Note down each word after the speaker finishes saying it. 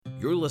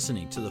You're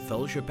listening to the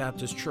Fellowship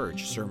Baptist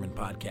Church Sermon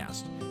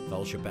Podcast.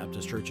 Fellowship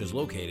Baptist Church is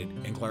located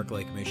in Clark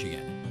Lake,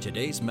 Michigan.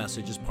 Today's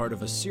message is part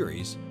of a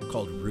series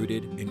called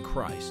Rooted in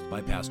Christ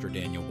by Pastor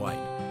Daniel White.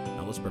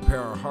 Now let's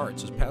prepare our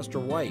hearts as Pastor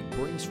White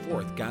brings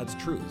forth God's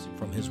truths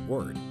from His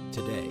Word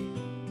today.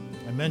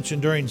 I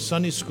mentioned during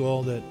Sunday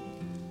school that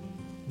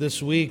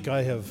this week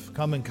I have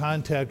come in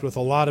contact with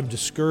a lot of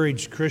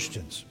discouraged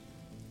Christians.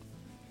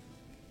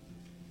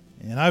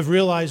 And I've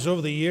realized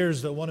over the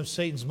years that one of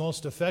Satan's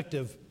most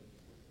effective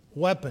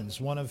weapons,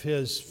 one of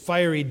his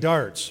fiery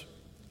darts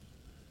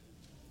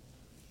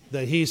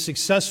that he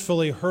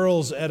successfully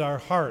hurls at our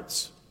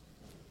hearts,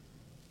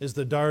 is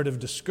the dart of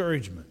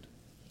discouragement,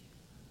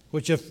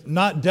 which, if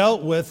not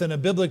dealt with in a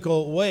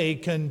biblical way,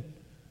 can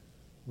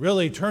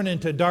really turn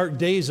into dark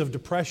days of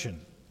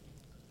depression,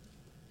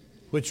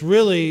 which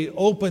really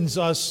opens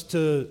us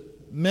to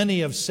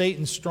many of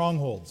Satan's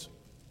strongholds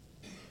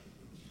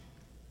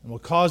and will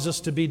cause us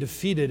to be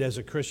defeated as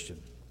a Christian.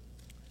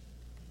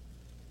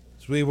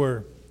 As we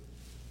were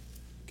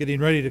getting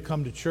ready to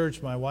come to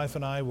church, my wife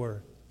and I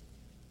were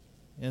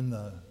in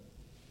the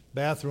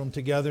bathroom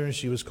together, and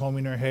she was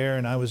combing her hair,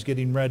 and I was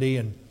getting ready,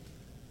 and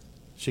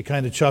she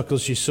kind of chuckled.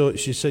 She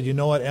said, "You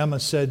know what Emma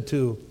said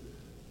to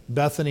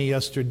Bethany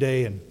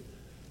yesterday?" And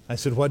I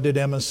said, "What did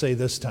Emma say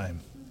this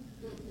time?"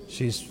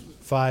 She's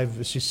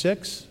 5, is she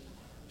 6?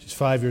 She's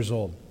 5 years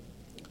old.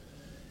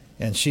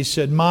 And she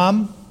said,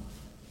 "Mom,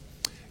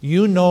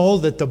 you know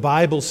that the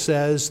Bible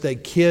says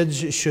that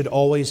kids should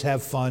always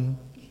have fun."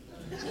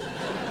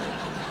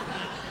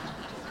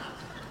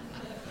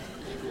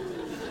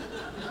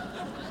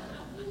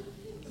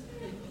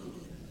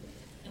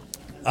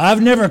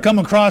 I've never come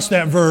across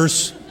that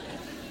verse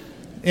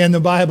in the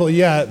Bible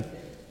yet,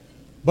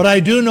 but I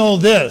do know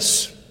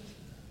this,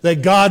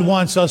 that God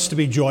wants us to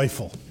be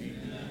joyful.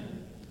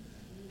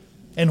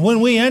 And when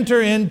we enter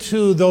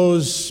into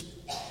those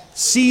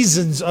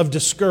seasons of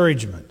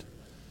discouragement,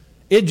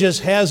 it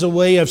just has a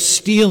way of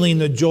stealing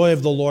the joy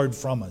of the Lord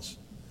from us.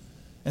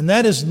 And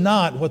that is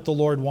not what the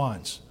Lord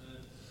wants.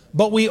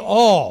 But we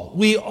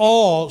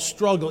all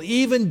struggle.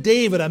 Even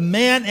David, a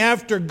man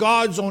after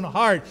God's own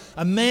heart,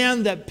 a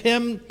man that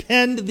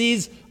penned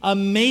these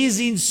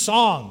amazing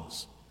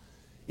songs.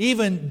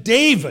 Even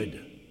David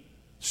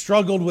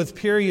struggled with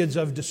periods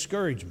of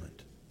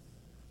discouragement.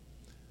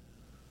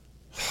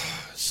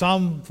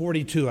 Psalm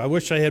 42, I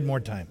wish I had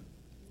more time.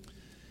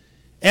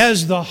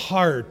 As the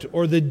hart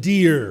or the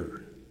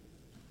deer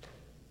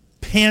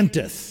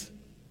panteth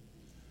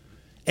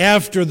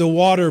after the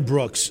water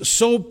brooks,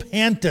 so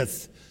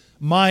panteth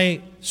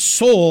my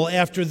soul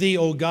after thee,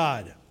 O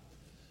God.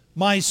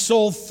 My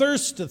soul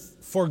thirsteth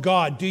for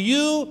God. Do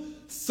you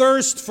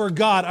thirst for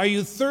God? Are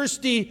you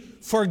thirsty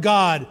for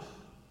God?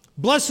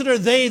 Blessed are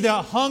they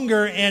that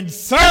hunger and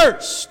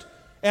thirst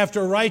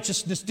after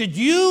righteousness. Did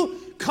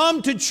you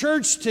come to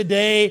church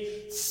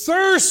today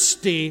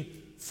thirsty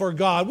for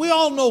God? We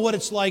all know what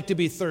it's like to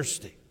be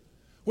thirsty.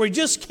 We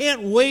just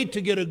can't wait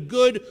to get a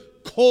good,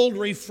 cold,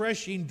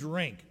 refreshing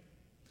drink.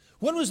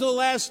 When was the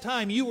last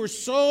time you were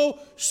so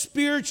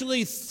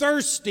spiritually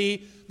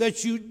thirsty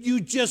that you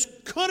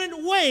just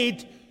couldn't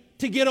wait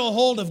to get a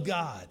hold of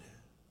God?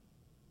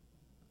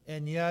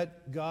 And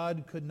yet,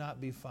 God could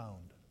not be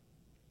found.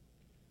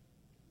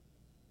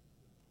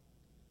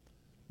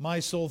 My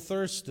soul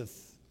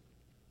thirsteth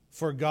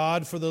for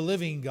God, for the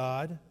living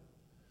God.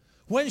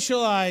 When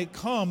shall I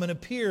come and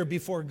appear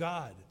before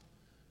God?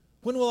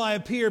 When will I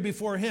appear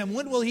before Him?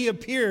 When will He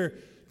appear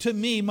to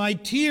me? My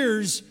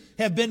tears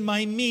have been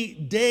my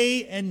meat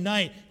day and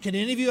night. Can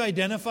any of you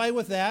identify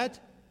with that?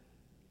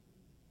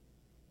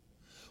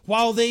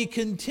 While they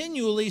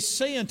continually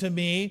say unto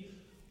me,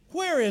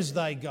 where is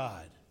thy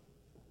God?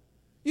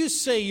 You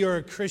say you're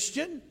a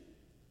Christian.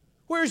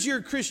 Where's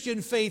your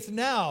Christian faith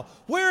now?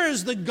 Where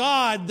is the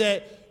God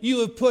that you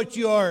have put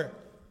your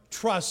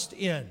trust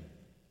in?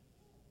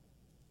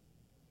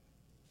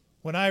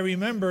 When I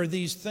remember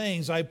these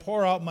things, I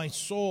pour out my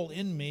soul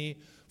in me.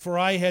 For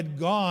I had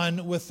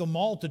gone with the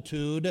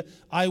multitude,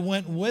 I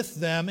went with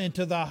them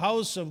into the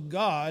house of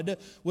God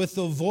with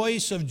the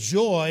voice of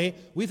joy.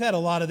 We've had a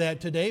lot of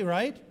that today,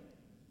 right?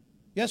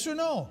 Yes or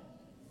no?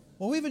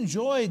 Well, we've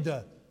enjoyed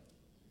the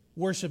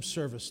worship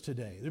service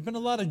today. There's been a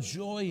lot of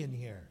joy in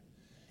here.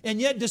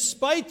 And yet,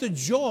 despite the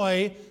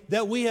joy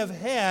that we have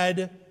had,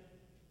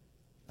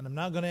 and I'm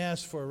not going to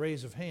ask for a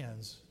raise of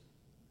hands,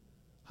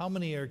 how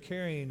many are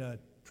carrying a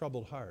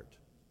troubled heart?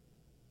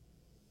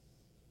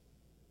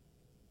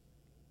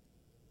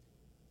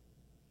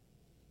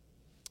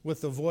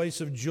 With the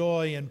voice of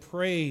joy and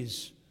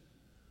praise,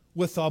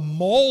 with a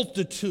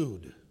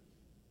multitude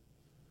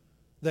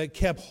that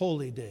kept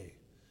holy day.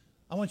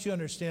 I want you to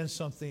understand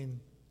something.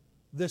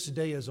 This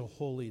day is a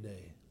holy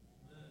day.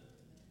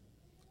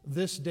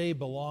 This day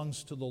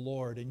belongs to the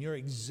Lord, and you're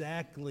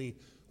exactly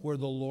where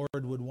the Lord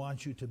would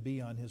want you to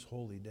be on His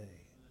holy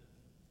day.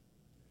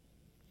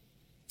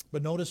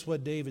 But notice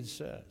what David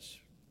says.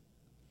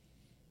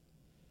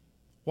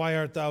 Why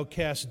art thou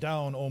cast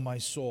down, O my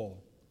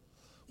soul?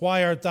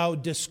 Why art thou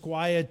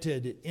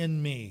disquieted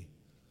in me?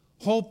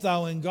 Hope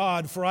thou in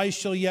God, for I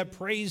shall yet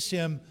praise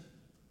him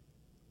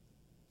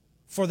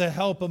for the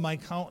help of my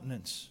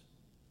countenance.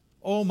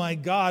 Oh my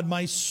God,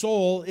 my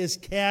soul is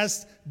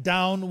cast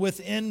down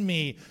within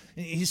me.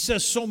 He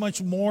says so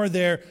much more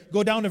there.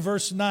 Go down to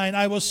verse 9.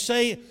 I will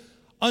say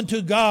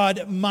unto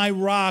God, my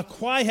rock,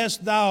 why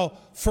hast thou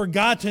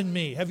forgotten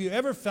me? Have you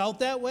ever felt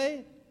that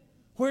way?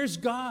 Where's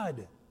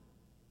God?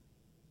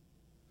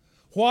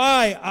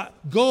 Why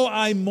go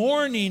I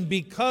mourning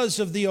because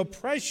of the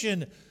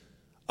oppression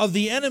of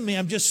the enemy?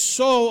 I'm just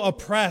so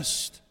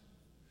oppressed.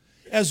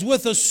 As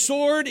with a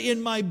sword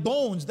in my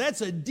bones.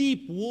 That's a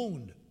deep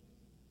wound.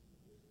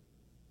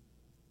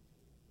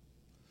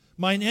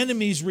 Mine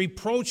enemies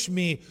reproach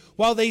me,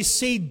 while they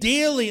say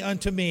daily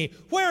unto me,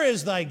 where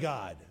is thy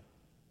God?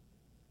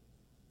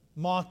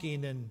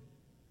 Mocking and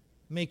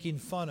making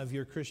fun of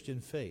your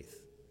Christian faith.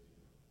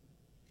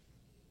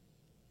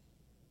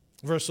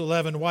 Verse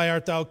 11, why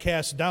art thou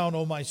cast down,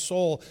 O my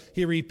soul?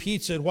 He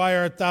repeats it. Why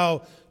art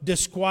thou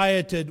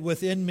disquieted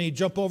within me?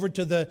 Jump over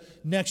to the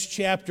next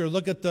chapter.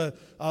 Look at the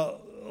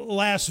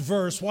last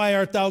verse. Why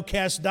art thou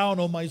cast down,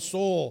 O my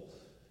soul?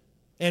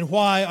 And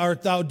why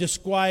art thou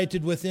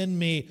disquieted within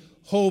me?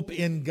 Hope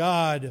in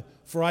God,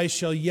 for I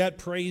shall yet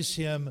praise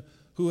him,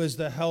 who is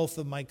the health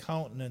of my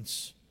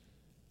countenance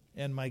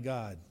and my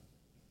God.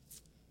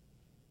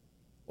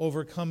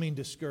 Overcoming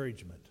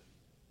discouragement.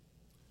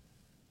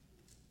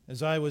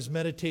 As I was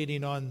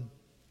meditating on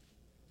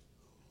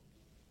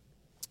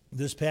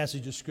this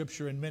passage of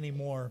Scripture and many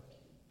more,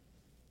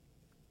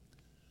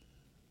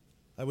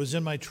 I was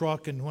in my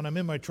truck, and when I'm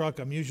in my truck,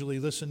 I'm usually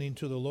listening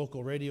to the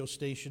local radio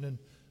station, and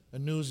a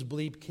news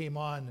bleep came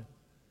on.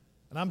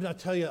 And I'm going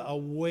to tell you, a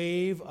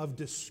wave of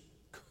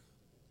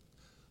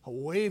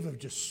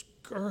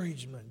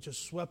discouragement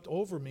just swept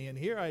over me. And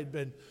here I had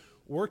been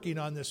working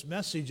on this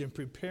message and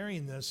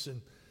preparing this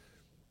and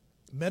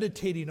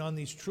meditating on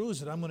these truths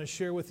that I'm going to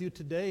share with you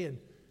today. And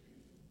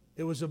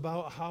it was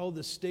about how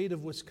the state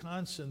of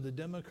Wisconsin, the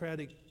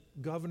Democratic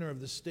governor of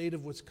the state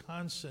of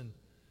Wisconsin,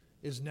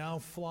 is now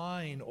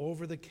flying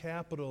over the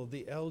Capitol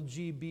the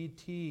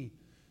LGBTQ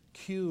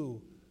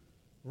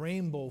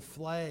rainbow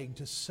flag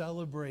to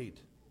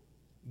celebrate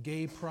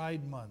Gay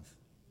Pride Month.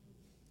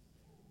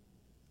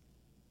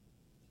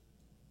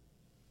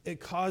 It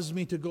caused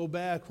me to go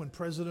back when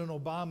President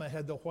Obama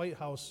had the White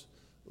House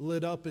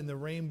lit up in the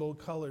rainbow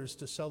colors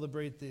to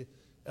celebrate the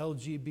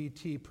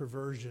LGBT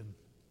perversion.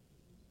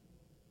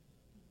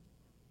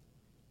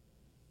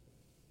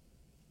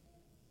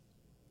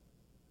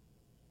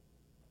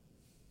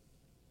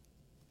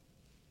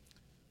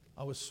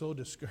 I was so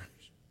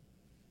discouraged.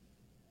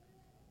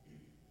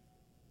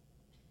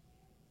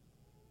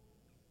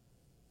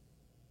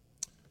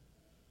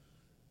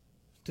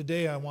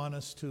 Today I want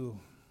us to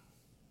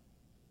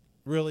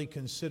really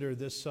consider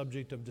this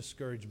subject of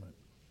discouragement.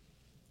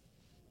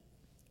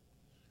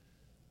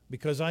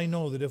 Because I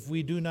know that if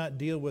we do not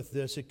deal with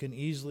this, it can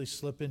easily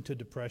slip into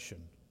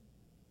depression.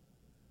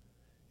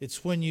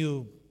 It's when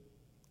you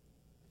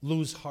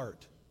lose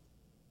heart.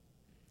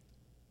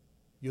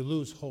 You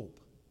lose hope.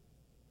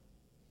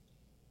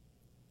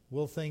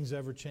 Will things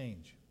ever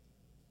change?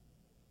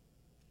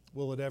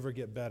 Will it ever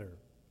get better?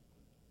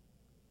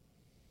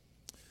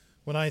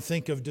 When I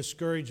think of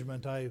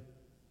discouragement, I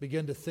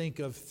begin to think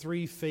of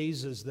three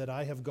phases that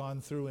I have gone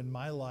through in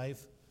my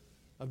life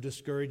of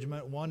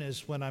discouragement. One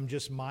is when I'm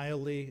just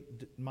mildly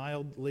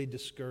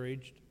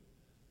discouraged.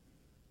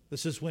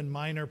 This is when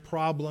minor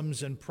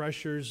problems and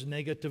pressures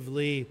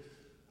negatively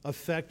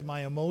affect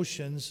my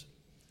emotions,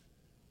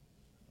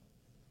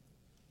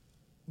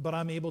 but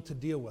I'm able to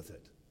deal with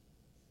it.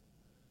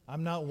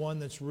 I'm not one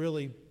that's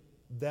really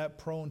that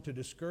prone to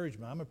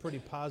discouragement. I'm a pretty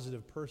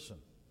positive person.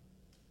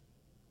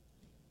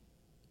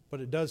 But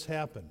it does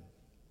happen.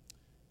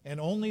 And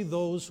only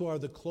those who are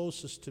the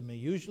closest to me,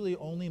 usually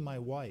only my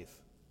wife,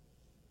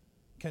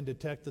 can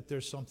detect that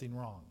there's something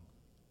wrong.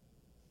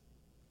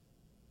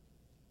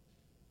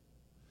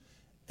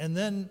 And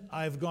then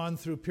I've gone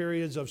through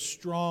periods of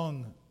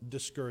strong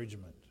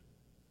discouragement,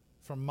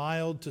 from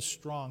mild to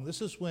strong.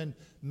 This is when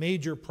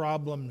major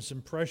problems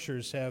and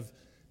pressures have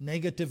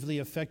negatively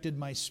affected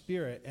my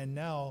spirit, and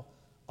now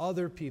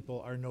other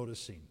people are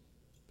noticing.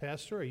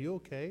 Pastor, are you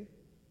okay?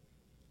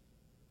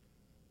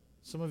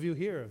 Some of you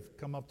here have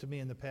come up to me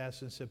in the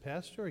past and said,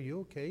 Pastor, are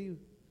you okay?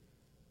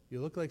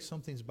 You look like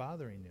something's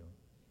bothering you.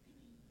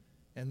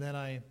 And then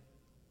I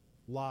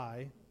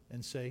lie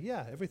and say,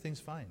 yeah, everything's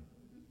fine.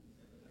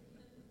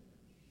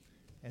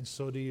 And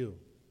so do you.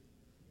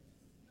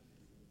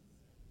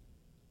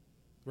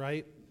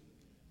 Right?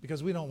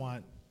 Because we don't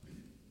want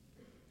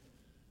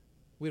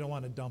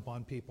to dump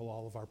on people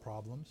all of our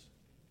problems.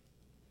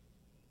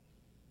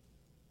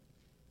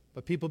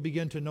 But people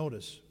begin to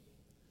notice.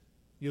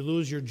 You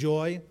lose your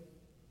joy.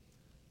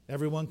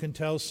 Everyone can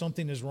tell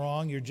something is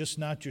wrong. You're just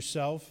not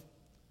yourself.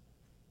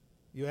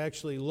 You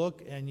actually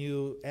look and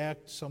you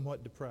act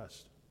somewhat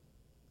depressed.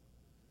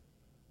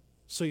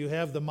 So you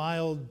have the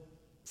mild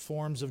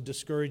forms of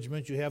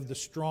discouragement. You have the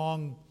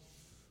strong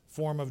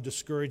form of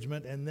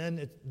discouragement. And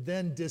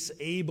then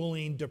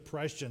disabling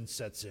depression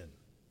sets in.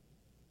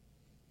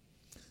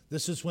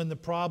 This is when the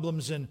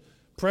problems and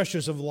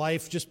pressures of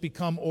life just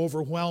become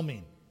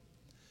overwhelming.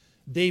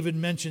 David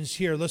mentions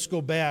here, let's go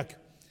back.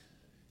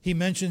 He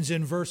mentions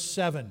in verse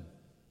 7.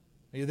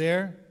 Are you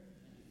there?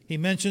 He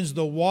mentions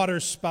the water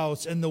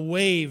spouts and the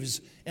waves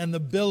and the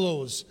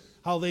billows,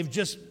 how they've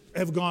just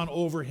have gone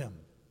over him.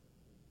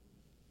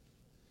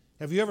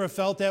 Have you ever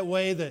felt that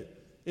way, that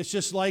it's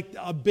just like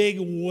a big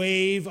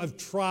wave of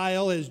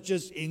trial has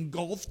just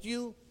engulfed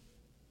you?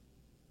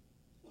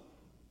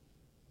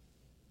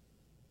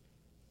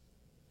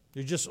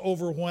 You're just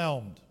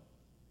overwhelmed.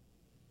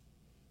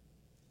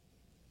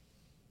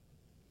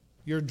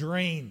 You're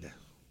drained.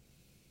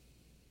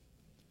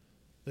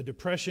 The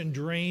depression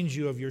drains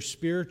you of your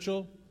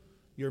spiritual,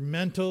 your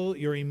mental,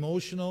 your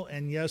emotional,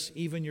 and yes,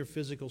 even your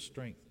physical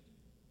strength.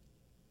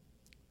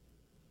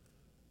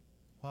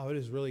 Wow, it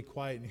is really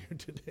quiet in here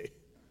today.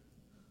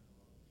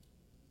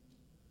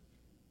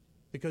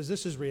 Because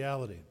this is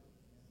reality.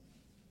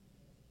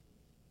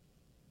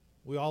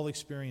 We all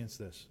experience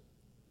this.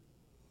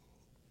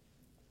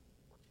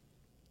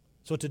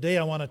 So today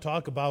I want to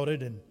talk about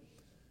it, and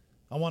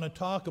I want to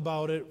talk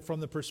about it from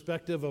the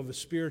perspective of a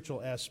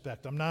spiritual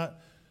aspect. I'm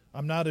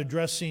not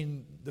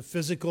addressing the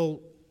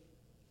physical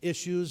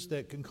issues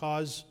that can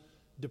cause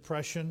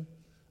depression.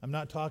 I'm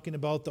not talking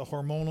about the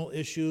hormonal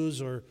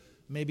issues or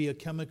maybe a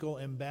chemical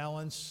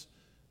imbalance.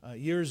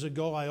 Years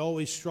ago, I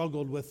always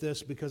struggled with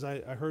this because I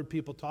heard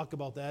people talk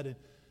about that,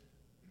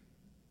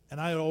 and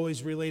I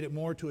always relate it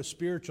more to a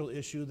spiritual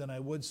issue than I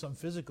would some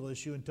physical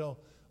issue, until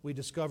we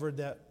discovered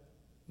that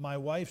my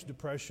wife's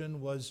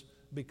depression was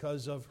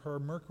because of her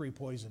mercury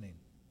poisoning.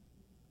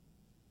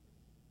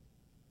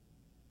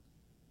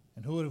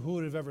 And who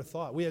would have ever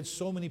thought? We had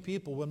so many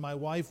people, when my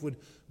wife would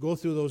go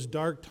through those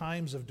dark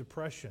times of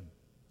depression,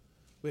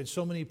 we had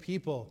so many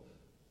people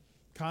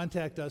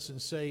contact us and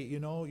say, you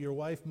know, your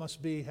wife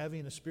must be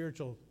having a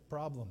spiritual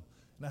problem.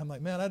 And I'm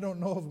like, man, I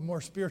don't know of a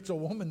more spiritual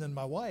woman than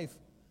my wife.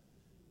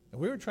 And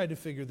we were trying to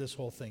figure this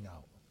whole thing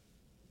out.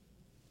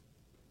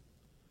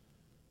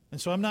 And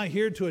so I'm not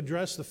here to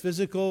address the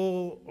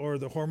physical or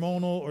the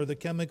hormonal or the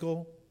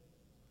chemical,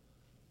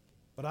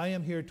 but I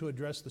am here to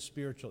address the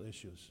spiritual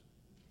issues.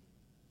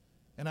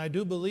 And I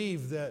do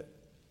believe that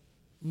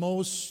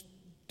most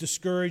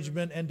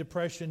discouragement and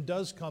depression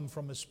does come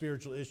from a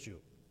spiritual issue.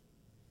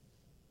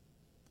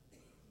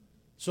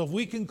 So if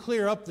we can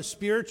clear up the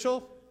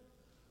spiritual,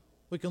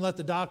 we can let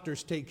the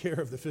doctors take care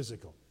of the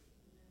physical.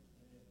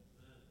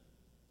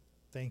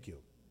 Thank you.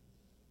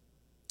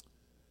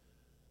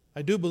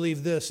 I do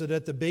believe this, that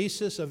at the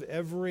basis of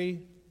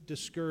every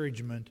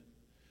discouragement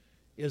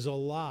is a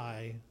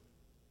lie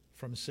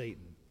from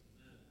Satan.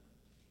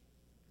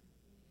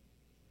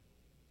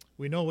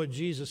 We know what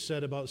Jesus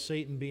said about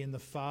Satan being the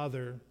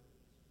father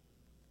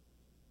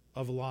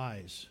of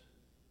lies.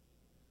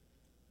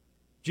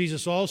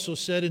 Jesus also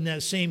said in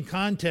that same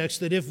context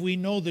that if we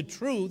know the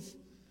truth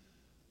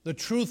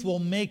will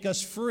make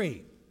us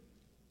free.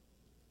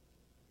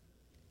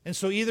 And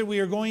so either we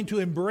are going to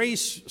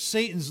embrace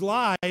Satan's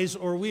lies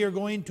or we are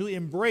going to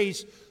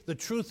embrace the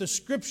truth of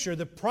Scripture.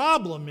 The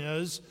problem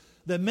is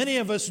that many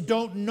of us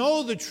don't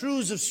know the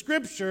truths of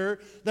Scripture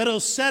that will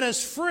set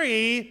us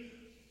free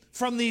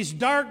from these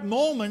dark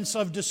moments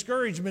of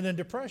discouragement and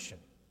depression.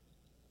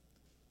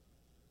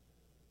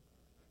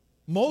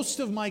 Most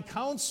of my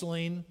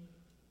counseling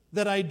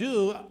that I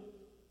do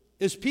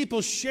is people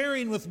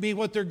sharing with me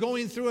what they're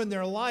going through in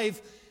their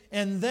life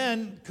and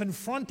then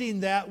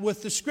confronting that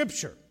with the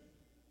Scripture.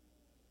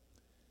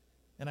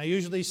 And I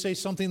usually say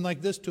something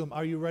like this to them: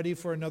 are you ready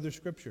for another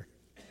scripture?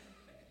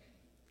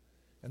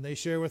 And they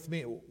share with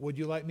me, would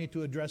you like me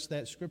to address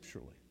that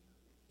scripturally?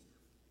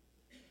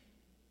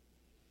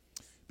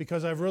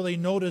 Because I've really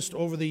noticed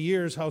over the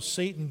years how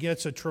Satan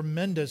gets a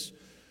tremendous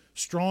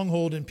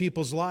stronghold in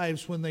people's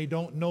lives when they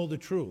don't know the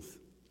truth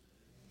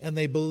and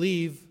they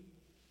believe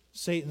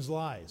Satan's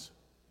lies.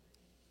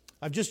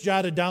 I've just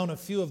jotted down a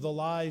few of the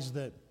lies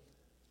that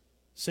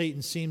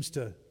Satan seems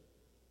to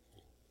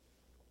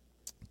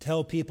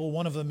tell people.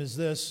 One of them is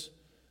this: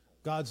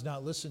 God's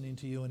not listening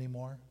to you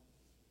anymore.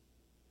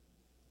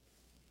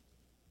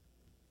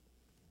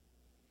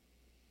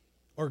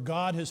 Or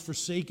God has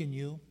forsaken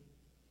you.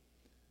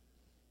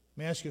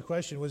 Let me ask you a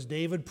question. Was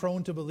David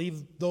prone to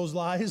believe those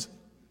lies?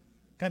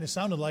 Kind of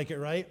sounded like it,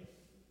 right?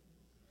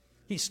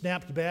 He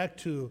snapped back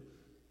to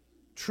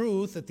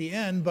truth at the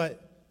end,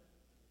 but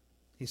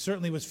he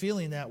certainly was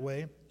feeling that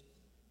way.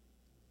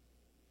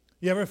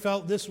 You ever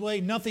felt this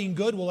way? Nothing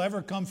good will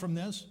ever come from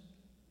this.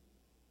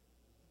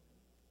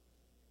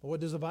 But what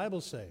does the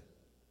Bible say?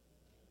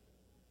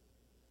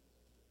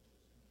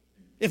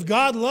 If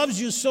God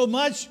loves you so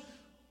much,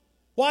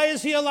 why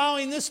is He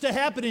allowing this to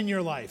happen in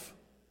your life?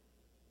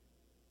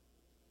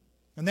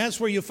 And that's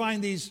where you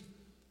find these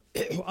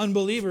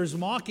unbelievers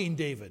mocking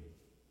David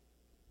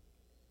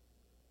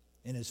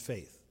in his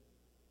faith.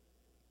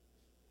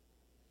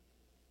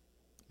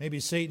 Maybe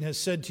Satan has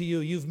said to you,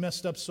 you've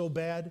messed up so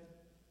bad,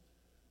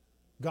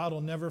 God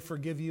will never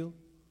forgive you,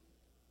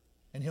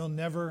 and He'll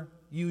never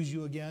use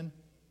you again.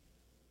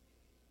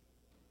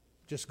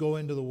 Just go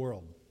into the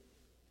world.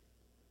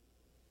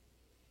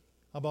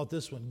 How about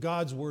this one?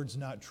 God's word's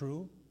not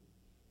true.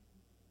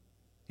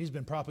 He's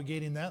been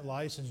propagating that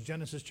lie since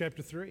Genesis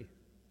chapter 3.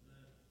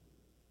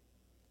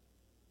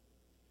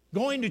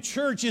 Going to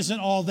church isn't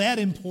all that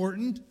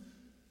important.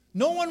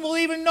 No one will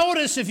even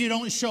notice if you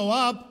don't show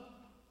up.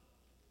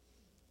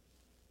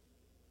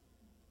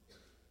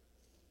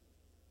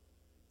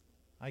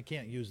 I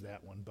can't use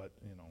that one, but,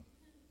 you know.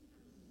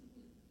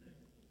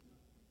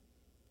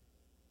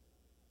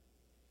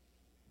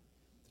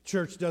 The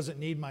church doesn't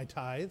need my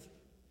tithe.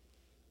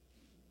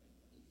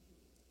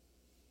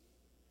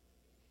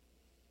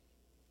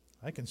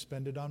 I can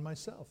spend it on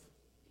myself.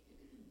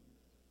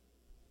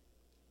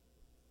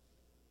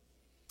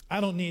 I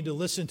don't need to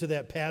listen to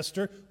that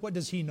pastor. What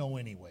does he know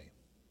anyway?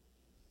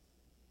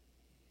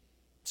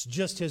 It's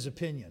just his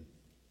opinion.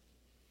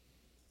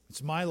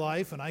 It's my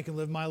life, and I can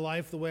live my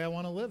life the way I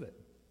want to live it.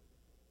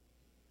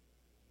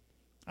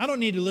 I don't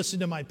need to listen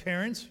to my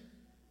parents.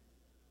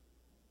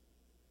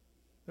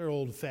 They're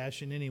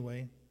old-fashioned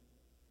anyway.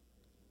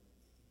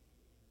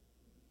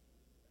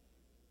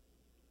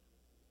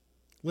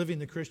 Living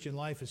the Christian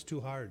life is too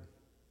hard.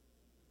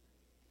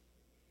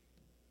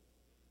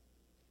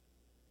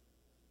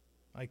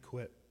 I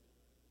quit.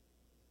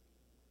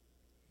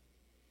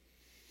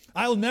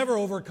 I'll never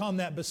overcome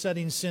that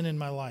besetting sin in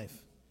my life.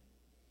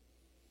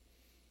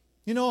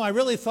 You know, I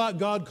really thought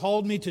God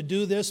called me to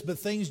do this, but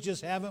things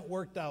just haven't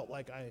worked out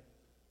like I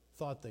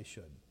thought they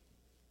should.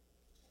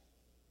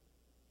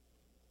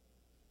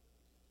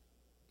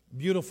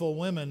 Beautiful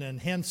women and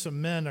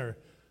handsome men are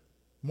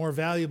more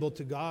valuable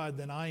to God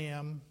than I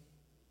am.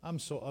 I'm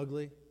so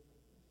ugly.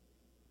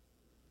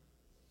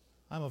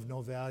 I'm of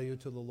no value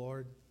to the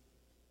Lord.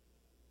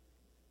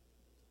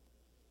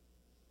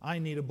 I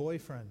need a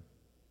boyfriend.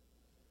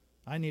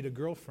 I need a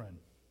girlfriend.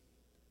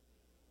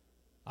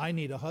 I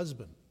need a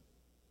husband.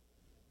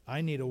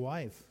 I need a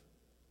wife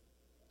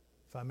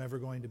if I'm ever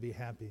going to be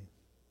happy.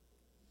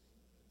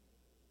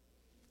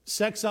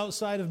 Sex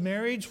outside of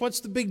marriage,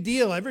 what's the big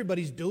deal?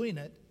 Everybody's doing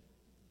it.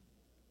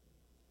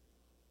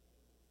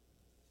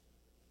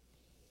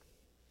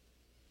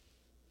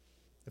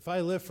 If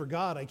I live for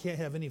God, I can't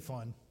have any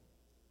fun.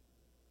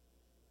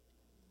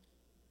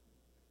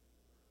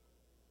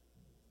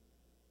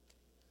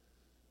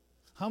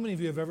 How many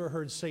of you have ever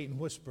heard Satan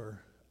whisper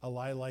a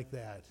lie like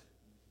that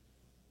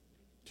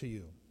to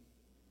you?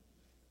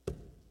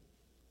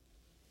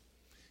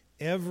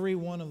 Every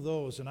one of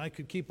those, and I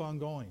could keep on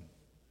going,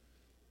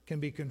 can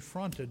be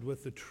confronted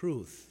with the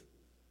truth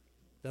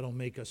that'll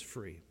make us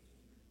free.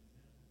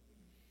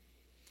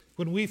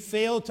 When we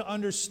fail to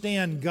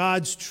understand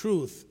God's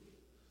truth,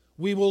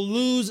 we will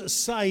lose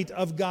sight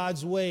of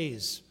God's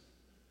ways.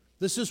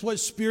 This is what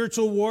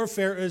spiritual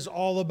warfare is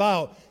all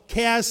about.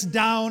 Cast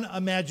down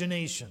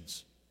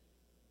imaginations.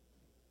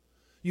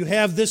 You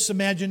have this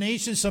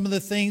imagination, some of the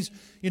things,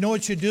 you know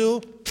what you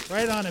do?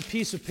 Write on a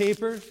piece of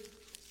paper.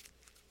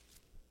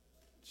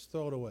 Just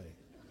throw it away.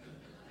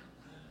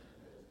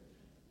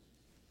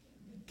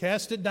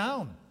 Cast it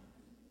down.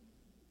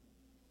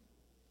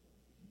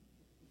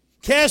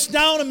 Cast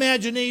down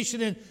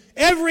imagination and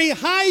every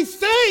high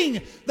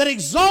thing that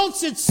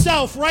exalts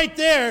itself right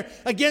there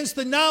against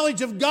the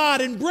knowledge of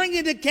God, and bring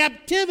into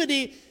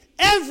captivity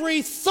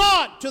every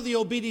thought to the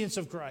obedience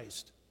of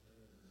Christ.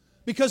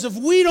 Because if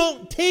we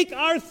don't take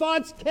our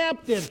thoughts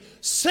captive,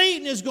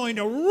 Satan is going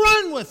to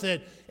run with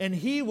it, and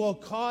he will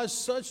cause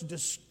such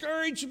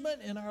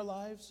discouragement in our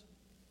lives.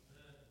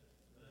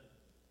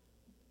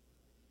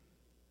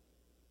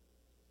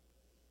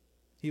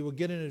 He will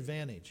get an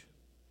advantage.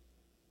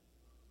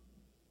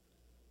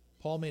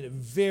 Paul made it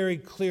very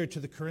clear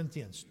to the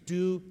Corinthians,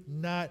 do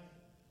not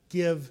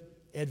give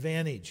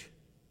advantage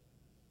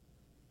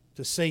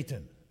to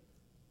Satan.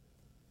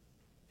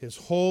 His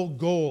whole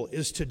goal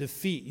is to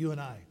defeat you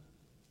and I.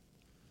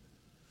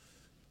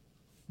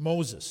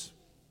 Moses,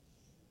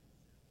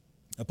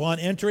 upon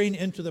entering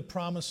into the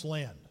promised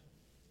land.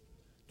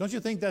 Don't you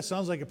think that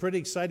sounds like a pretty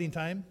exciting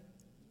time?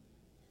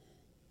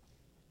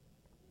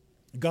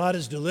 God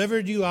has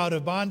delivered you out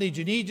of bondage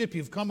in Egypt.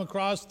 You've come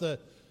across the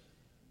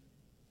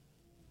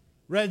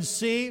Red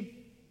Sea,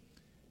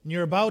 and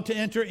you're about to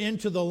enter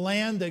into the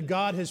land that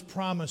God has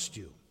promised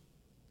you.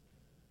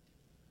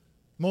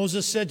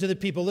 Moses said to the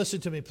people,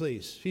 listen to me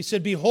please. He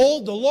said,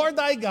 behold, the Lord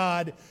thy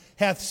God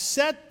hath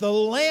set the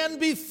land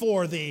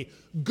before thee.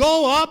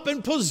 Go up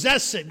and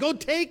possess it. Go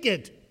take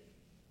it.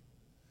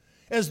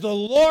 As the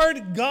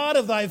Lord God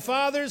of thy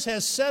fathers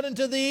has said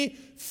unto thee,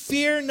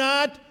 fear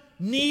not,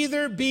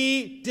 neither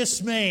be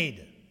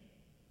dismayed.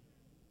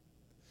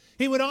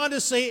 He went on to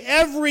say,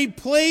 every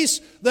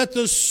place that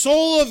the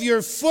sole of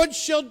your foot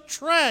shall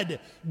tread,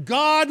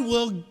 God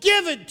will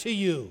give it to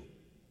you.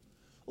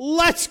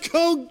 Let's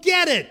go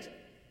get it.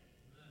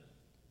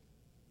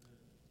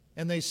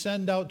 And they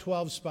send out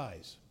 12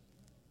 spies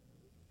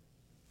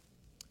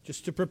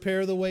just to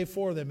prepare the way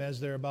for them as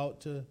they're about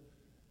to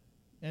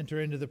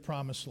enter into the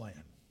promised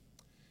land.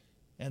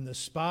 And the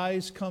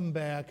spies come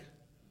back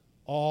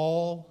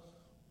all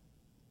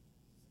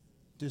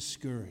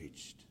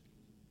discouraged.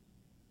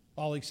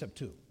 All except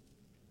two.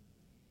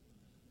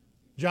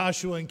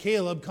 Joshua and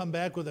Caleb come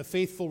back with a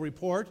faithful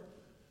report.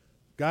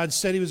 God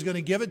said he was going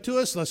to give it to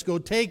us. Let's go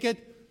take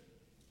it.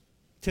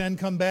 10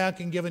 come back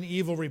and give an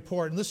evil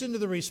report. And listen to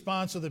the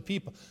response of the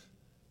people.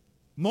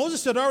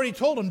 Moses had already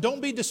told them,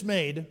 don't be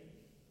dismayed.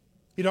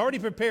 He'd already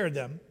prepared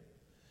them.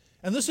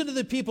 And listen to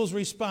the people's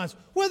response.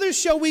 Whither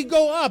shall we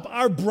go up?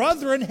 Our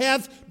brethren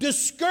hath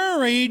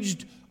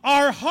discouraged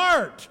our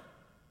heart.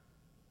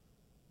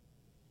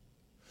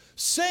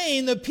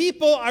 Saying, the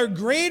people are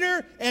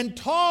greater and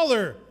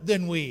taller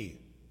than we.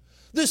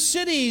 The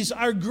cities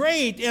are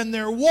great and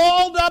they're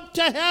walled up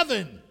to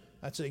heaven.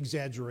 That's an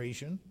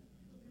exaggeration.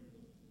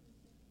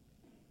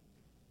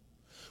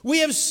 We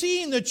have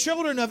seen the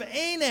children of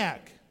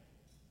Anak.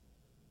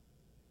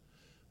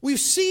 We've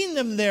seen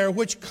them there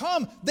which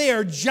come. They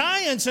are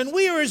giants, and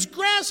we are as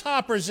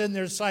grasshoppers in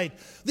their sight.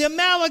 The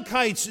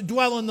Amalekites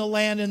dwell in the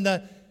land, and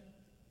the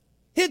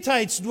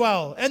Hittites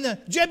dwell, and the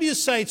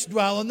Jebusites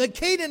dwell, and the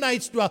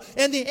Canaanites dwell,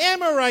 and the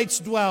Amorites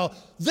dwell.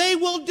 They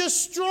will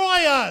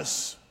destroy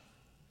us.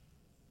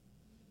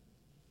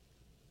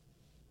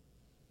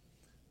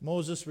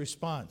 Moses'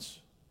 response.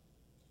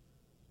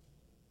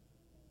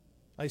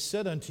 I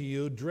said unto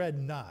you,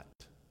 dread not.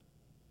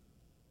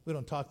 We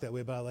don't talk that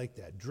way, but I like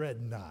that.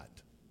 Dread not.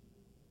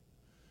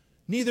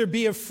 Neither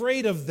be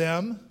afraid of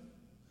them.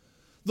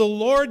 The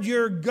Lord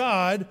your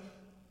God,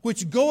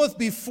 which goeth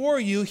before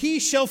you, he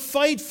shall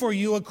fight for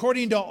you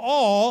according to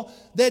all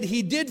that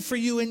he did for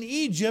you in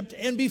Egypt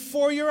and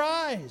before your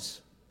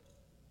eyes.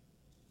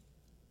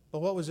 But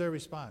what was their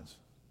response?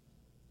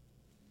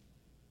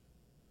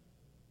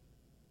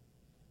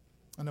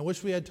 And I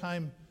wish we had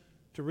time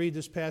to read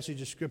this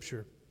passage of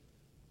Scripture.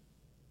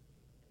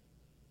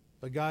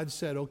 But God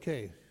said,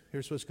 okay,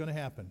 here's what's going to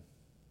happen.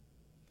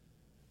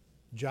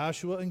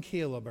 Joshua and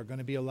Caleb are going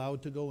to be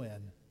allowed to go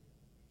in.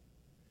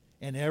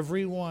 And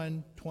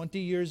everyone 20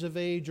 years of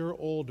age or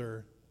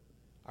older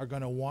are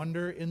going to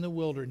wander in the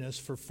wilderness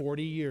for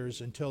 40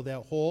 years until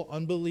that whole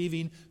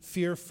unbelieving,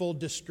 fearful,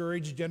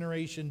 discouraged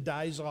generation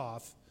dies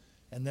off.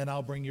 And then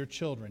I'll bring your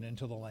children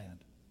into the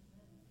land.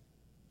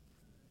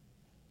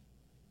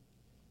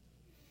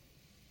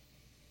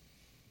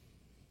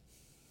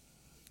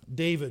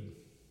 David,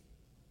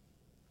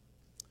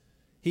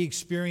 he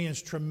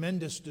experienced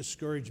tremendous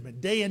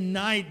discouragement. Day and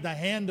night, the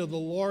hand of the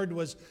Lord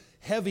was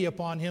heavy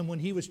upon him when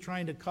he was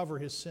trying to cover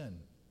his sin.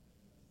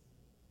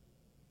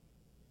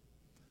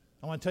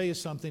 I want to tell you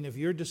something. If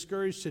you're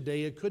discouraged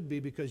today, it could be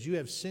because you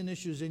have sin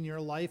issues in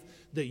your life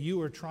that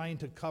you are trying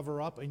to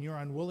cover up, and you're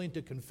unwilling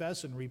to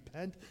confess and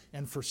repent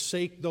and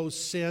forsake those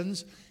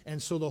sins.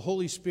 And so the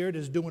Holy Spirit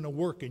is doing a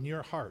work in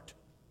your heart.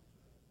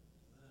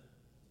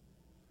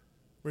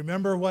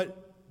 Remember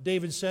what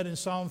David said in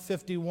Psalm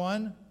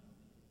 51?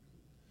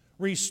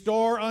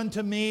 Restore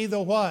unto me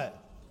the what?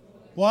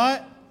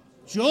 What?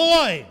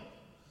 Joy.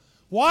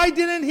 Why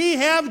didn't he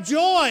have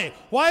joy?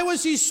 Why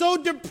was he so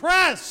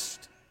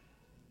depressed?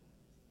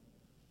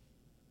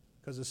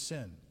 Because of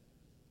sin.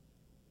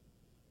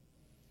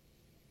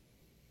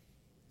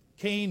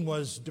 Cain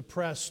was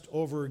depressed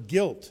over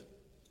guilt.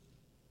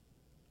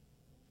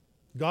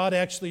 God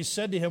actually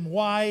said to him,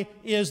 why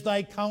is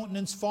thy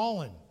countenance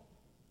fallen?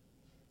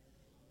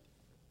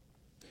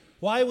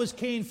 Why was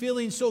Cain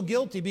feeling so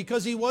guilty?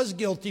 Because he was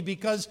guilty,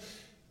 because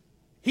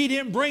he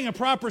didn't bring a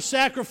proper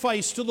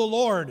sacrifice to the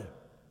Lord.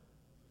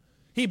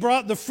 He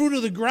brought the fruit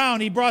of the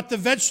ground, he brought the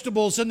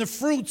vegetables and the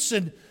fruits,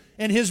 and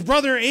his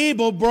brother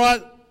Abel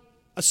brought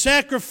a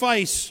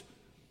sacrifice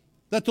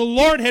that the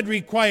Lord had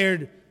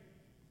required,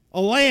 a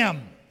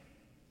lamb.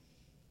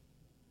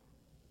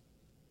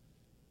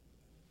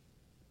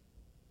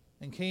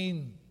 And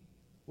Cain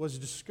was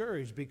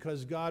discouraged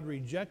because God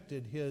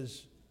rejected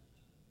his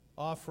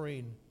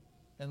offering.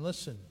 And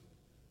listen,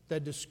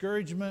 that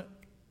discouragement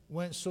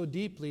went so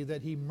deeply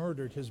that he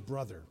murdered his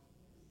brother.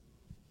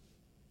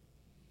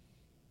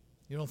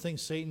 You don't think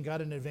Satan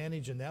got an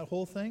advantage in that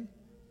whole thing?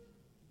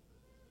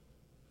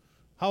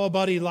 How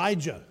about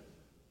Elijah?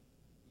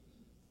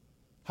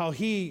 How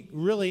he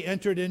really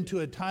entered into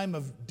a time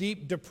of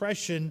deep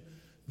depression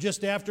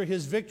just after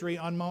his victory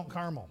on Mount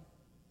Carmel.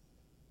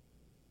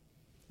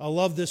 I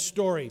love this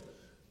story.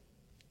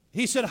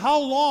 He said, how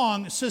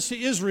long, says to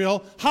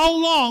Israel, how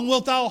long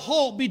wilt thou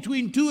halt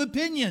between two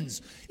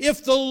opinions?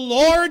 If the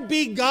Lord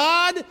be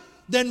God,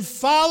 then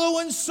follow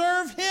and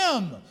serve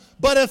him.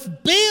 But if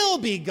Baal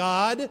be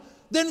God,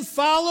 then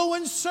follow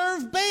and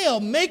serve Baal.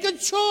 Make a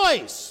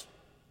choice.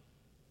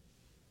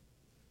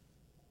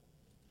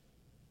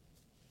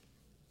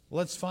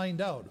 Let's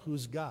find out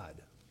who's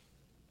God.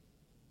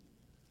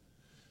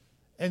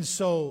 And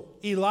so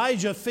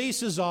Elijah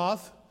faces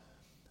off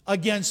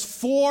against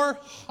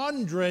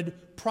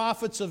 400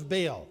 prophets of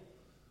Baal.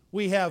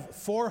 We have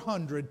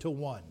 400 to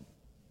 1.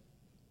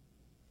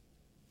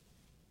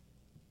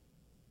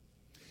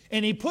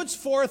 And he puts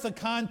forth a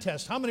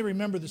contest. How many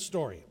remember the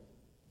story?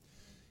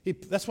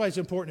 That's why it's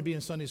important to be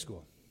in Sunday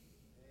school.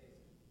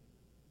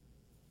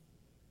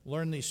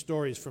 Learn these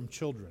stories from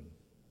children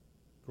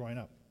growing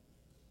up.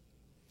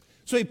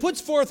 So he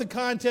puts forth a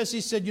contest.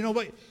 He said, you know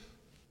what?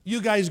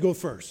 You guys go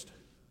first.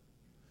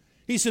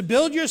 He said,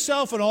 build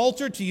yourself an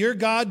altar to your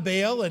god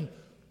Baal and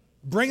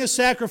bring a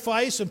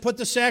sacrifice and put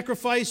the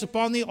sacrifice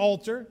upon the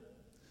altar.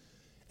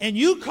 And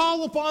you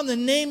call upon the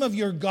name of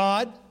your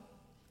God.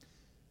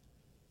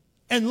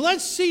 And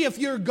let's see if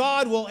your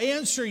God will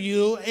answer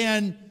you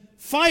and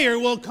fire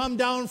will come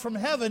down from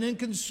heaven and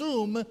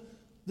consume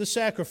the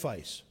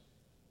sacrifice.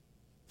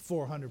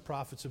 400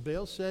 prophets of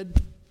Baal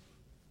said,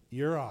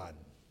 you're on.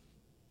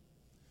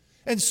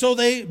 And so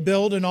they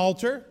build an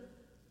altar,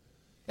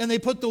 and they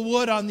put the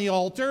wood on the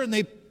altar, and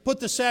they put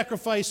the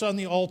sacrifice on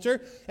the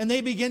altar, and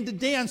they begin to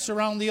dance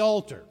around the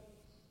altar.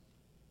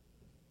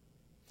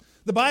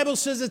 The Bible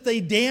says that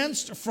they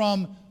danced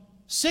from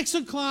 6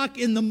 o'clock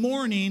in the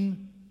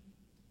morning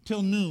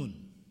till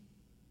noon.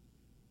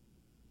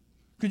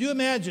 Could you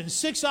imagine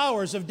 6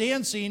 hours of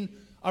dancing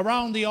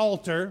around the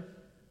altar?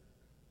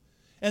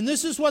 And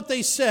this is what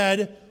they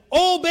said,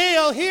 "O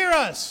Baal, hear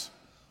us!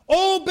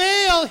 O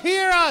Baal,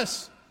 hear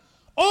us!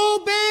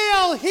 O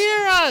Baal,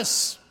 hear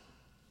us!"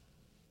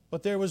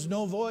 But there was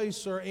no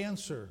voice or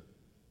answer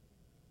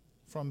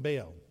from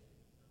Baal.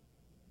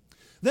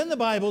 Then the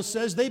Bible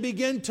says they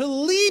begin to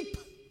leap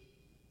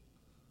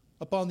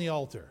upon the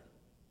altar.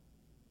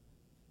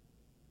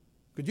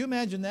 Could you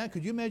imagine that?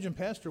 Could you imagine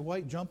Pastor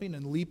White jumping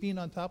and leaping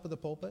on top of the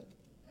pulpit?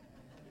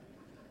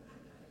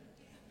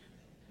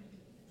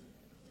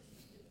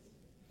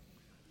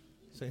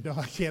 Say, no,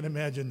 I can't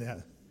imagine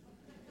that.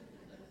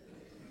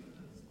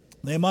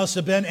 They must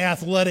have been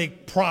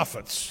athletic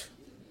prophets.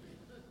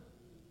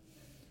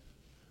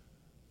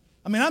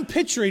 I mean, I'm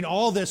picturing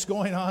all this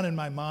going on in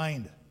my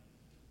mind.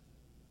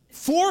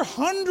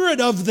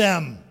 400 of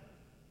them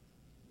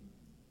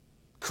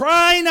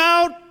crying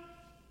out,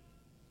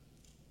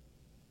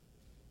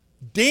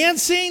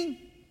 dancing,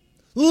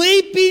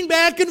 leaping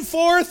back and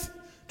forth,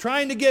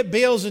 trying to get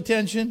Baal's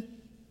attention.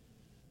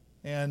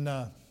 And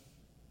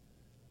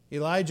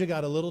Elijah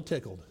got a little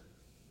tickled.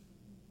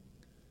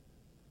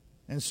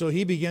 And so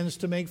he begins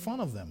to make fun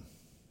of them.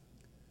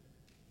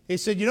 He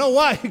said, you know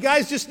what? You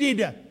guys just need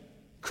to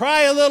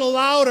cry a little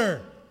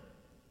louder.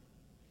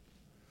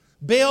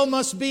 Baal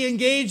must be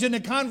engaged in a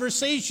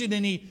conversation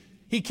and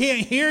he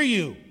can't hear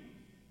you.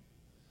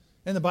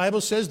 And the Bible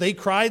says they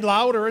cried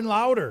louder and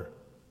louder.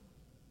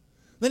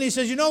 Then he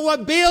says, you know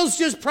what? Baal's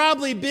just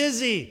probably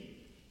busy.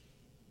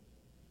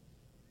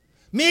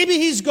 Maybe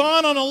he's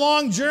gone on a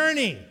long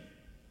journey.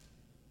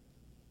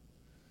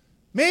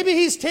 Maybe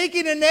he's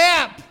taking a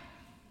nap.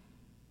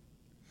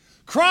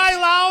 Cry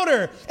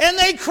louder. And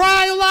they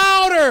cry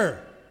louder.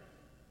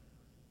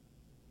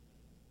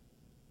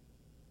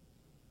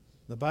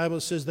 The Bible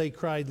says they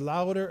cried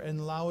louder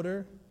and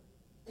louder,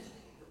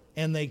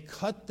 and they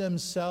cut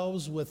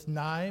themselves with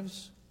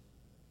knives.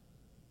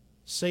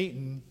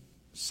 Satan,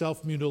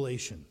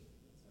 self-mutilation.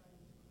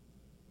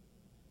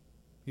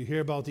 You hear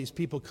about these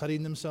people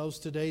cutting themselves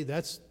today?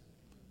 That's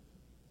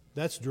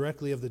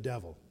directly of the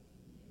devil.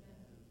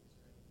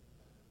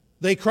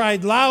 They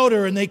cried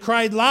louder and they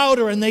cried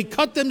louder, and they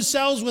cut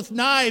themselves with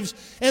knives,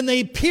 and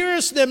they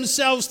pierced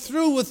themselves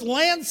through with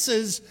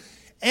lances,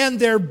 and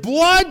their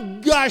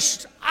blood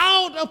gushed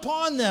out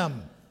upon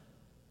them.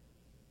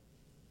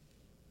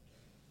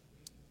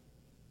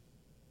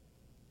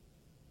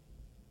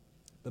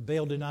 But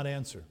Baal did not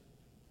answer.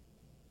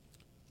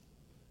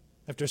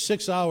 After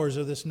 6 hours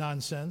of this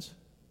nonsense,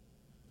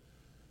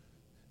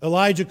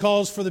 Elijah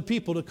calls for the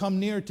people to come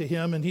near to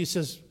him, and he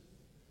says,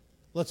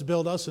 let's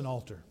build us an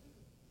altar.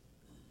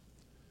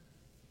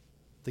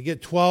 They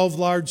get 12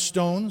 large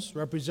stones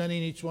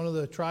representing each one of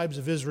the tribes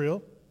of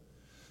Israel.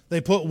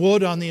 They put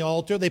wood on the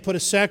altar. They put a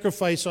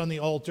sacrifice on the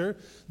altar.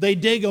 They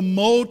dig a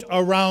moat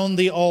around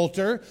the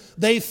altar.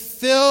 They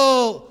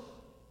fill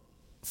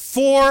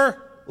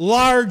 4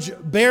 large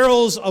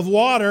barrels of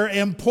water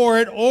and pour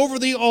it over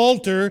the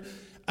altar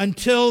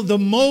until the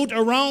moat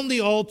around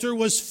the altar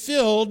was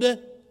filled.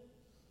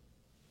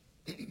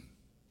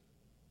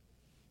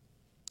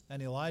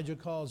 And Elijah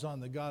calls on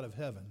the God of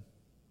heaven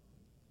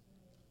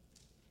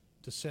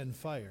to send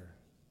fire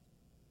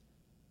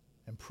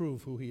and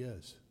prove who he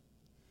is.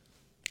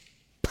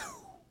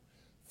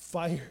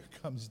 Fire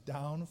comes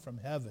down from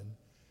heaven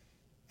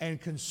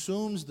and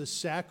consumes the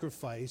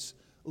sacrifice,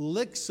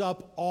 licks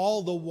up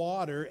all the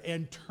water,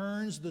 and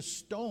turns the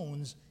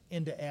stones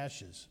into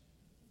ashes.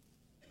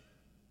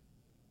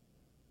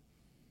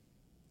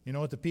 You know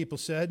what the people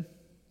said?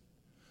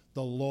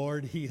 The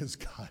Lord, He is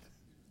God.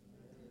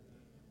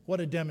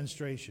 What a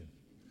demonstration.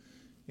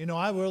 You know,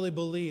 I really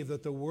believe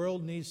that the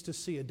world needs to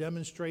see a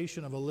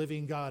demonstration of a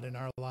living God in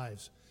our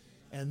lives.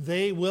 And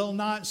they will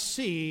not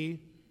see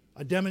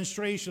a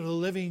demonstration of the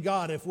living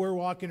God if we're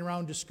walking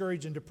around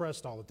discouraged and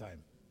depressed all the time.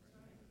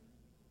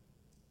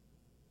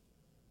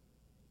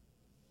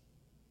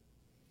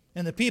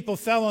 And the people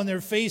fell on their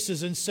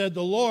faces and said,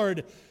 the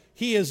Lord,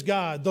 He is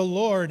God. The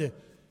Lord,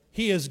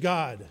 He is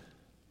God.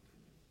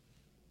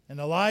 And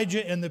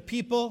Elijah and the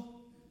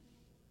people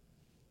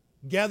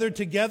gathered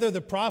together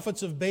the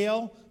prophets of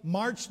Baal,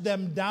 marched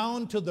them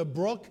down to the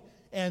brook,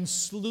 and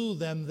slew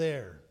them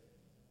there.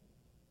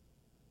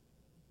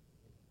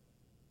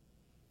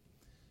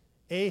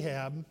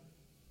 Ahab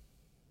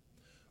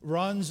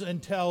runs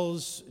and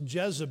tells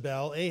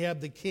Jezebel,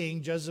 Ahab the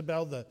king,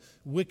 Jezebel the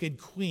wicked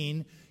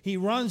queen. He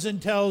runs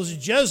and tells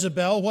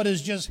Jezebel what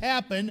has just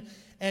happened,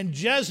 and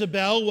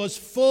Jezebel was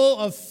full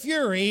of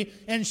fury,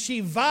 and she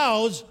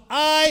vows,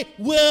 I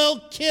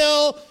will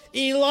kill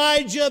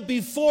Elijah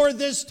before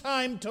this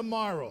time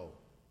tomorrow.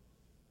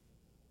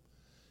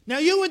 Now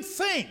you would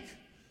think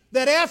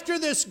that after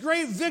this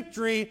great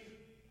victory,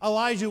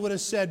 Elijah would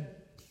have said,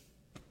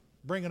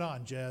 bring it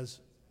on, Jez.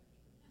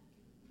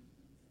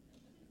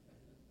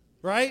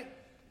 Right?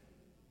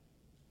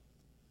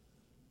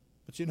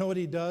 But you know what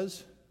he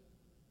does?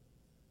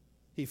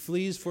 He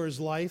flees for his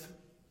life.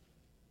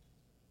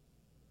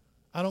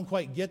 I don't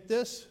quite get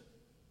this,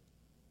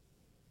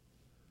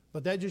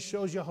 but that just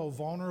shows you how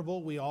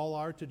vulnerable we all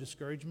are to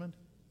discouragement.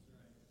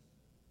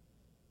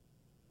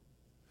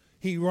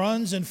 He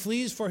runs and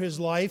flees for his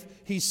life.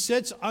 He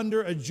sits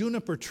under a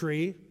juniper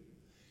tree,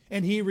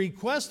 and he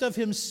requests of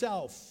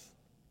himself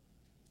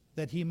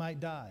that he might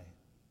die.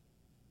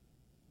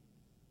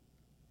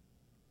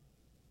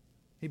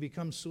 He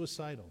becomes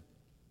suicidal,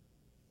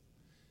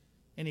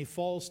 and he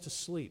falls to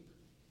sleep.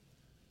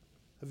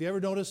 Have you ever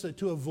noticed that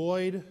to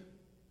avoid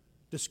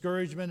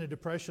discouragement and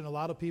depression, a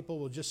lot of people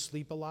will just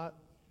sleep a lot?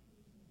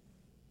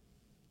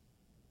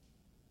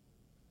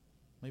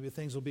 Maybe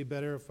things will be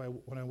better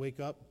when I wake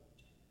up.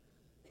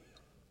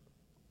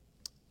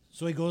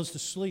 So he goes to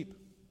sleep.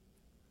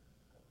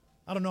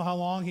 I don't know how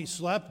long he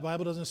slept. The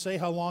Bible doesn't say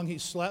how long he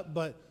slept,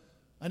 but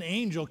an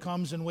angel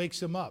comes and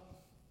wakes him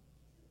up.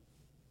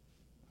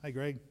 Hi,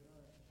 Greg.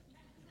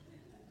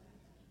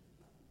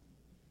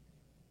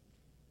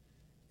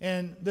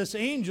 And this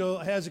angel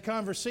has a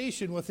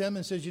conversation with him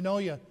and says,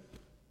 Elijah,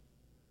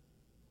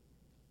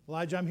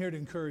 I'm here to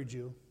encourage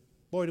you.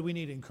 Boy, do we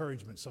need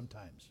encouragement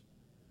sometimes.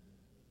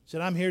 He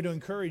said, I'm here to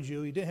encourage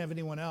you. He didn't have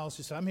anyone else.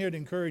 He said, I'm here to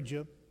encourage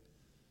you.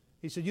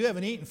 He said, you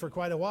haven't eaten for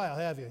quite a while,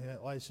 have you?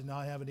 Elijah said, no,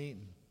 I haven't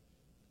eaten.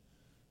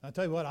 I'll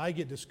tell you what, I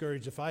get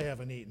discouraged if I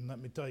haven't eaten, let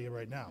me tell you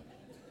right now.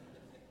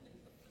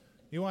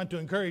 You want to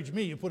encourage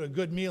me, you put a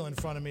good meal in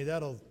front of me,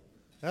 that'll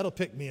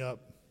pick me up.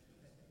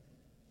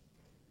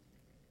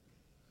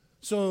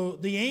 So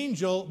the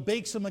angel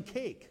bakes him a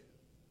cake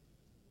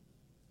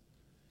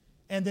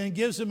and then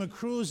gives him a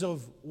cruse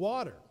of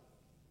water.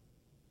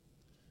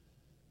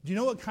 Do you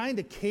know what kind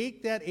of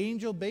cake that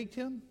angel baked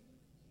him?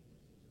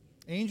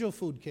 Angel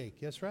food cake,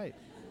 that's right.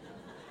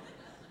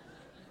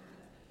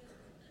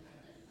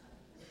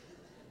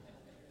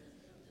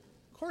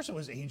 Of course it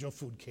was angel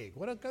food cake.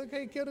 What kind of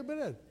cake could it have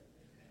been?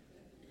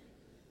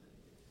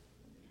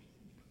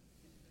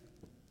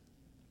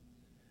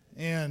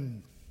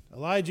 And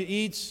Elijah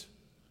eats.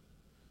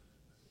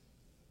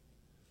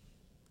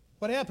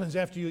 What happens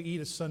after you eat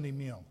a Sunday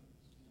meal?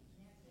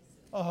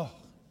 Oh,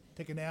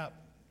 take a nap.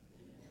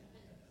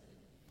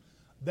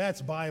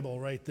 That's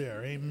Bible right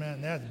there.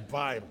 Amen. That's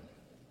Bible.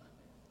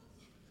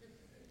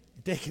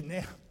 Take a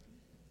nap.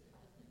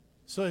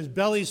 So his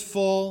belly's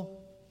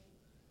full.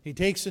 He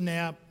takes a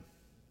nap.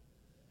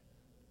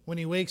 When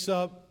he wakes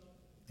up,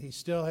 he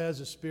still has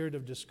a spirit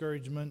of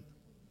discouragement.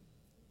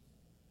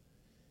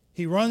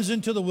 He runs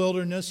into the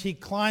wilderness. He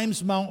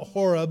climbs Mount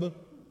Horeb,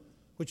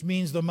 which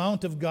means the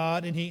Mount of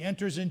God, and he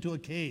enters into a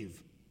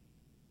cave.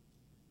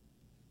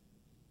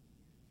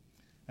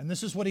 And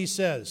this is what he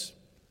says.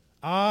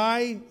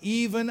 I,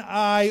 even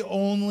I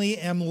only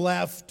am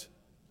left,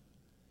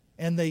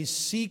 and they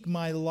seek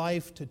my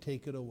life to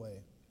take it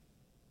away.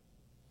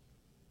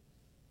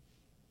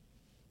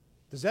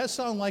 Does that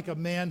sound like a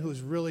man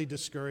who's really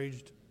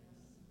discouraged?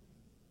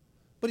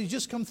 But he's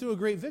just come through a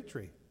great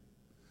victory.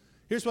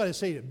 Here's what I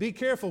say to you. Be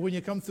careful when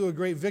you come through a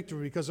great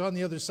victory, because on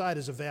the other side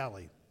is a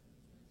valley.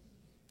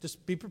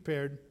 Just be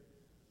prepared,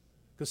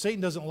 because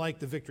Satan doesn't like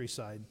the victory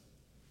side.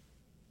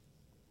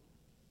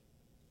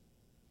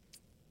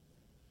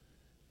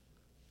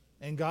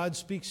 And God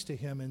speaks to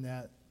him in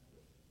that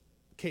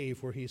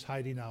cave where he's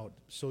hiding out,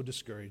 so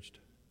discouraged.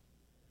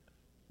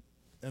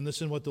 And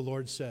listen what the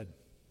Lord said.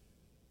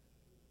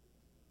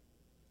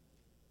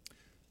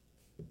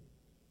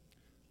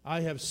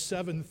 I have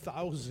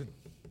 7,000.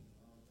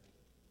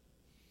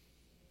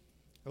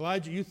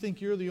 Elijah, you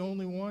think you're the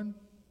only one?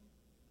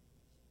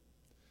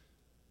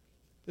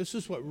 This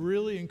is what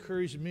really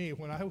encouraged me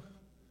when I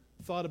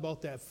thought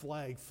about that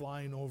flag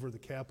flying over the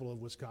capital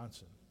of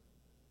Wisconsin.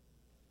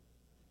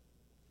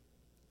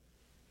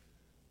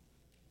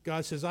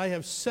 God says, I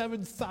have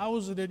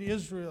 7,000 in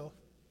Israel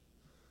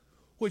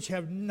which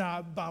have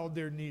not bowed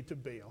their knee to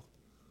Baal.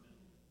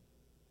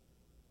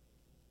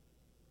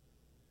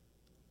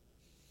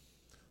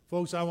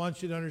 Folks, I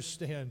want you to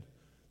understand,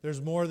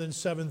 there's more than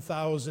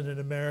 7,000 in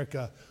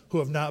America who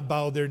have not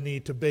bowed their knee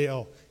to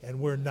Baal, and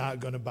we're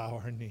not going to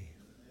bow our knee.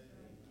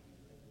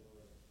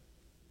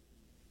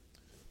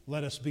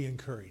 Let us be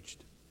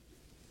encouraged.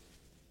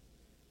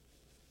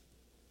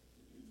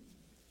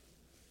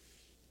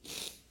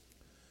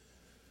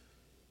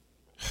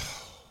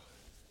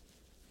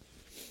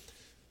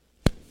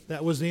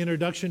 That was the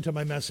introduction to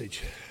my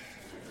message.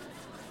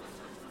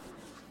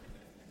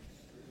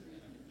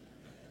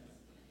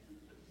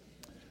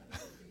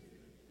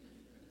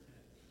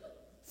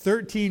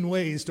 13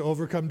 ways to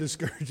overcome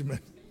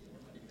discouragement.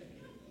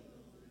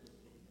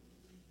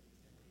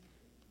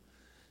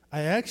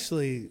 I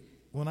actually,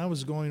 when I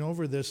was going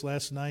over this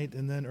last night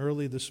and then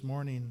early this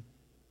morning,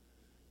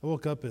 I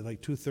woke up at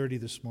like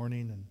 2:30 this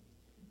morning, and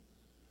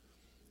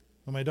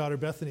when my daughter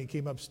Bethany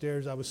came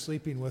upstairs, I was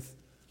sleeping with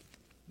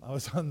my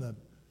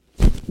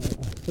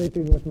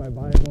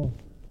Bible,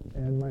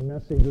 and my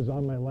message was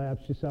on my lap.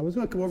 She said, I was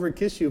going to come over and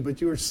kiss you,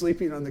 but you were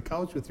sleeping on the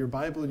couch with your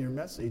Bible and your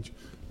message.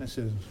 And I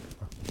said,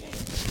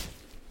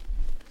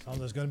 oh,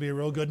 there's going to be a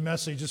real good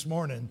message this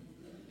morning.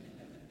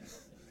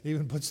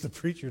 Even puts the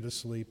preacher to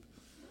sleep.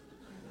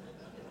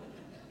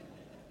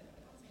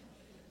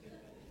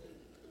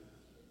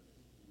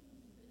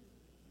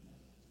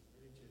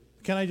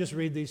 Can I just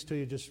read these to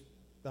you?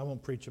 I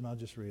won't preach them, I'll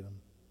just read them.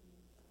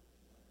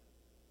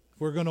 If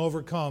we're going to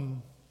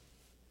overcome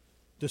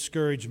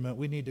discouragement,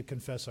 we need to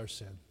confess our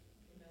sin.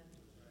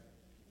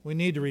 We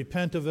need to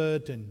repent of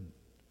it, and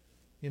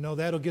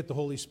that'll get the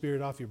Holy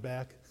Spirit off your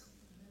back.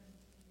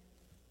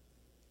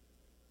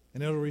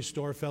 And it'll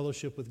restore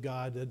fellowship with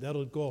God.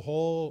 That'll go a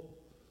whole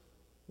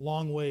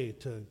long way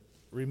to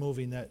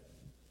removing that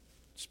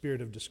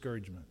spirit of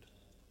discouragement.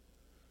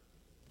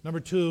 Number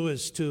 2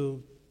 is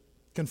to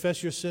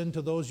confess your sin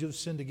to those you've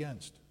sinned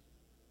against.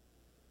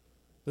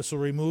 This will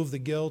remove the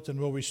guilt and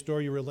will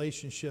restore your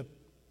relationship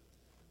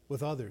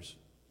with others.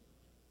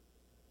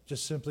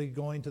 Just simply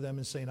going to them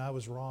and saying, I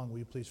was wrong, will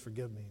you please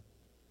forgive me?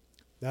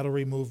 That'll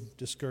remove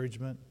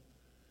discouragement.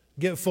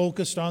 Get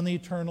focused on the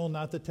eternal,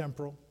 not the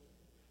temporal.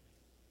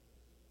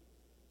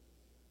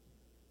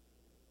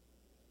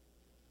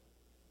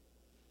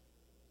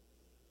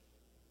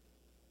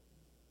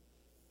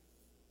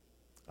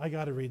 I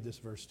got to read this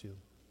verse to you.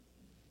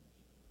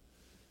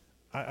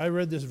 I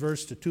read this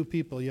verse to 2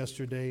 people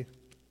yesterday.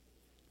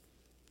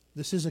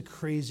 This is a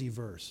crazy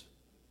verse.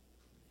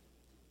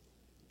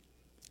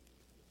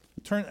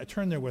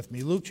 Turn there with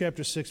me. Luke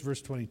chapter 6,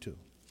 verse 22.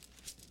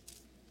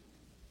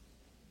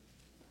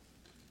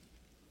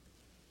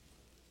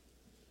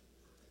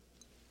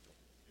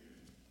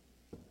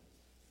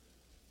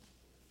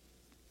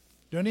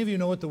 Do any of you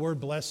know what the word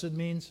blessed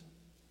means?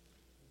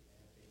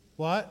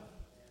 What?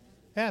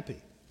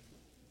 Happy.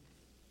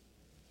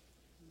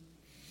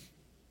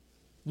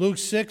 Luke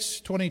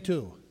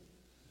 6:22.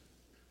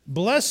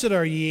 Blessed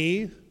are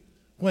ye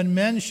when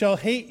men shall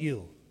hate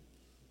you.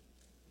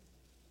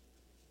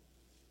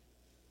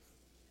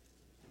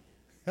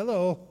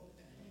 Hello.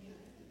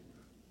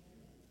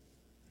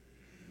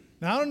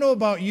 Now, I don't know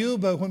about you,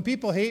 but when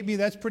people hate me,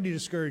 that's pretty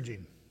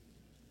discouraging.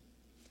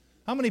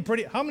 How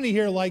many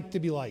here like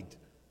to be liked?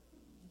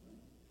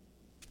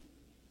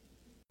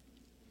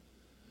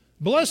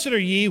 Blessed are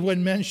ye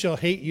when men shall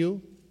hate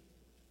you,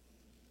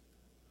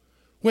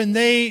 when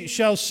they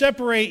shall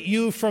separate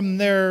you from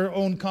their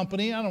own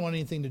company. I don't want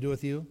anything to do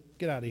with you.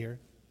 Get out of here.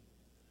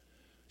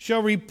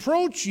 Shall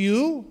reproach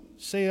you,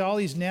 say all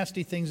these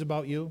nasty things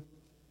about you,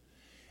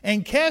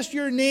 and cast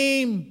your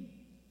name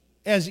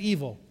as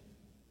evil.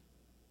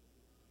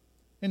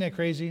 Isn't that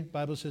crazy? The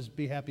Bible says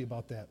be happy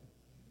about that.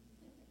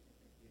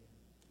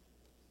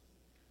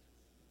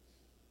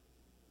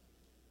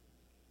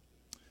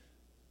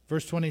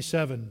 Verse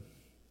 27.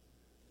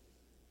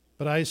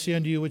 But I say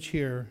unto you which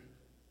hear,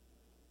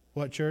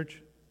 what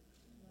church?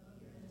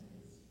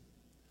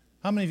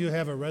 How many of you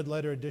have a red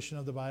letter edition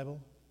of the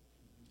Bible?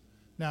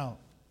 Now,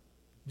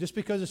 just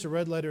because it's a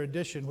red letter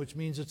edition, which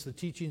means it's the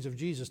teachings of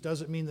Jesus,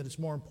 doesn't mean that it's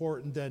more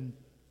important than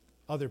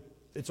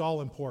it's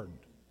all important.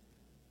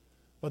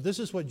 But this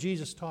is what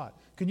Jesus taught.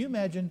 Can you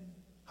imagine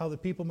how the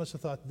people must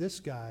have thought,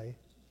 this guy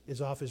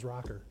is off his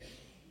rocker?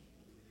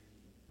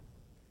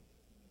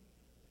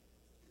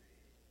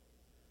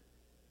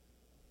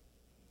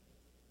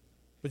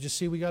 But you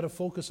see, we got to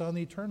focus on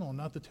the eternal,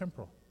 not the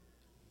temporal.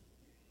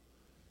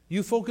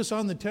 You focus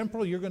on the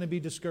temporal, you're going to be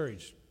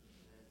discouraged.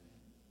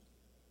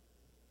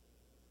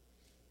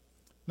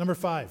 Number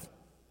 5.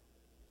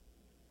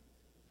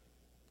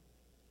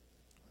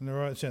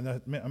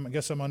 I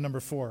guess I'm on number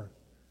 4.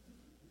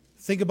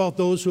 Think about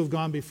those who have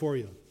gone before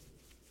you.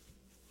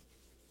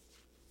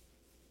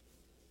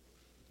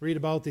 Read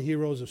about the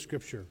heroes of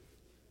Scripture.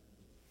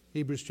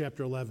 Hebrews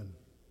chapter 11.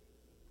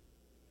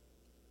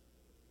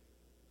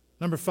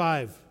 Number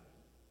 5,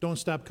 don't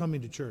stop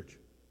coming to church.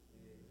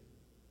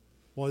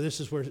 Boy, this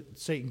is where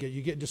Satan gets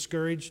you. Get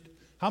discouraged.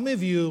 How many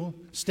of you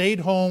stayed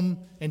home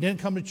and didn't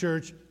come to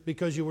church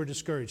because you were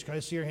discouraged? Can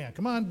I see your hand?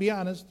 Come on, be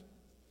honest.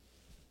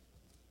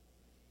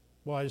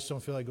 Well, I just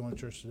don't feel like going to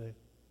church today.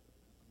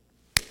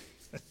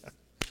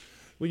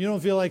 When you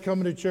don't feel like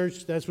coming to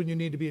church, that's when you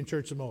need to be in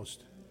church the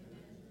most.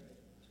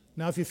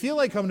 Now, if you feel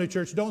like coming to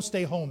church, don't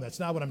stay home. That's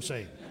not what I'm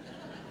saying.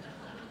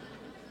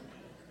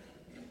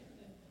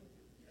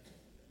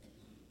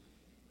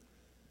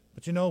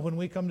 But when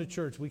we come to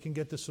church, we can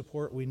get the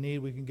support we need.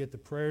 We can get the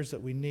prayers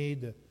that we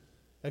need, the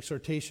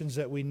exhortations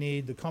that we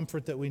need, the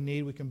comfort that we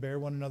need. We can bear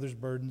one another's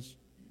burdens.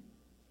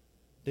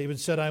 David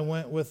said, I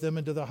went with them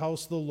into the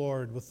house of the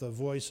Lord with the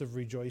voice of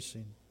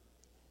rejoicing.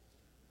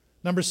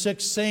 Number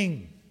 6,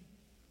 sing.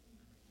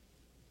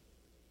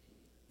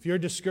 If you're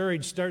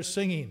discouraged, start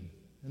singing,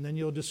 and then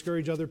you'll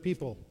discourage other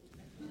people.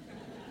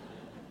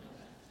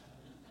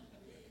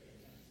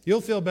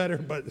 You'll feel better,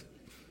 but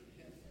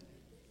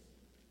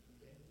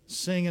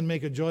sing and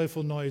make a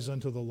joyful noise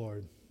unto the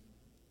Lord.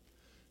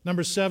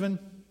 Number 7,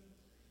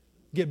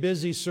 get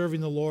busy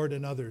serving the Lord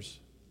and others.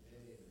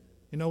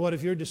 You know what?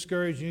 If you're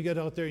discouraged and you get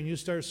out there and you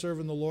start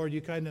serving the Lord, you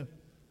kind of,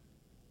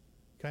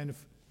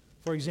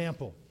 for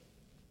example,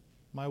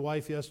 my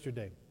wife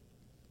yesterday,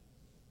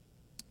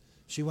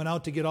 she went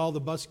out to get all the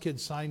bus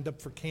kids signed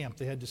up for camp.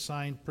 They had to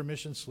sign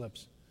permission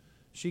slips.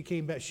 She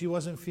came back. She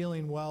wasn't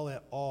feeling well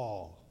at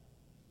all.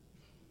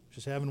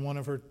 She's having one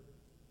of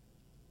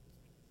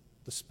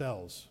the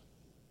spells.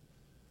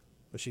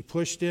 But she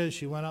pushed in.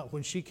 She went out.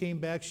 When she came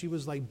back, she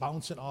was like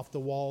bouncing off the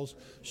walls.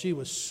 She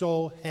was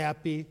so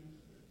happy.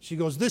 She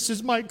goes, "This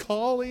is my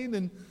calling."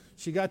 And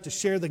she got to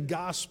share the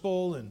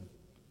gospel, and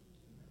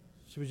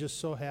she was just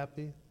so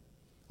happy.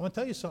 I want to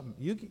tell you something.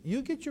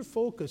 You get your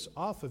focus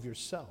off of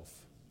yourself.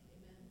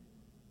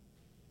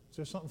 Is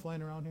there something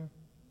flying around here?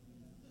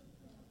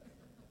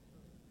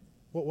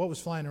 What was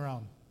flying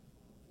around?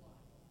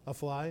 A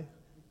fly?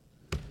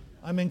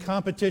 I'm in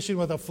competition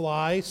with a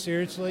fly?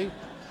 Seriously?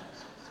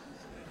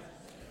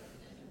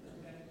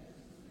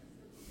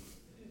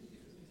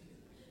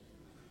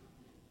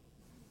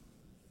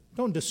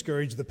 Don't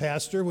discourage the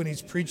pastor when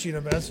he's preaching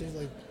a message.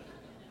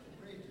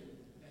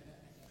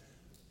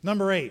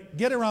 Number 8,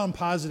 get around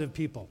positive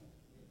people.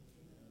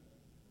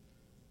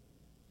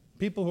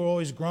 People who are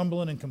always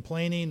grumbling and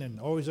complaining and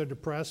always are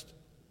depressed,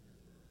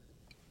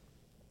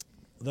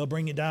 they'll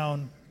bring you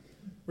down.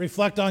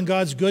 Reflect on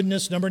God's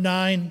goodness. Number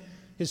 9,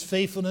 His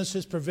faithfulness,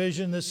 His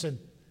provision. Listen,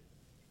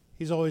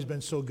 He's always been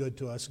so good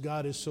to us.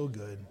 God is so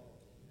good.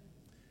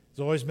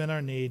 He's always been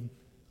our need.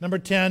 Number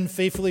 10,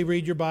 faithfully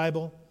read your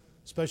Bible,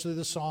 especially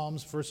the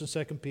Psalms, 1st and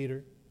 2nd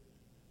Peter.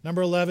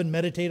 Number 11,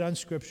 meditate on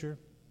Scripture.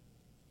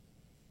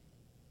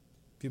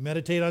 If you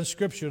meditate on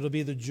Scripture, it'll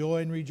be the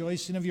joy and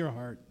rejoicing of your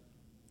heart.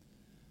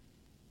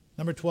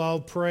 Number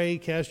 12, pray,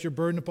 cast your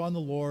burden upon the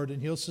Lord,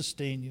 and He'll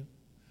sustain you.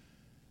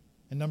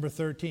 And number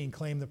 13,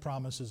 claim the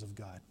promises of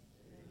God.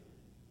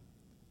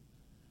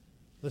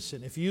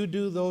 Listen, if you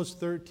do those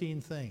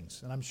 13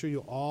 things, and I'm sure you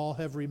all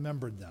have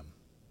remembered them,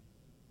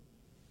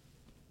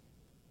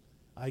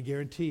 I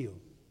guarantee you,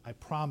 I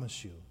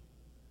promise you,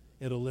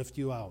 it'll lift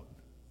you out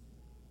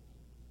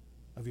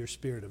of your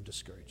spirit of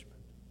discouragement.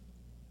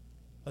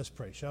 Let's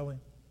pray, shall we?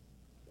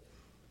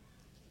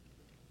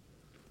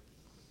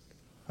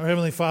 Our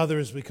Heavenly Father,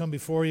 as we come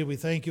before you, we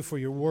thank you for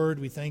your word.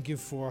 We thank you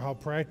for how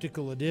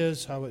practical it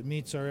is, how it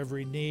meets our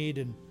every need.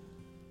 And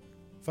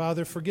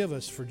Father, forgive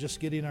us for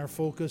just getting our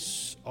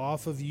focus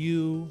off of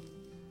you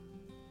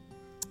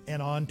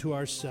and onto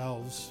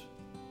ourselves.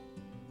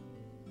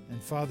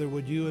 And Father,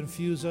 would you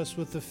infuse us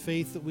with the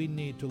faith that we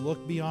need to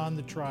look beyond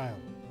the trial,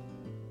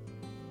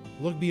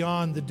 look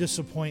beyond the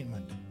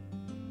disappointment,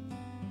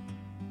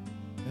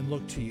 and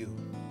look to you.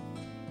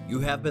 You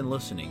have been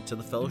listening to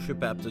the Fellowship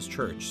Baptist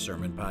Church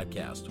Sermon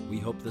Podcast. We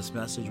hope this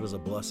message was a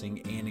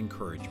blessing and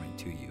encouragement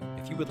to you.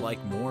 If you would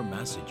like more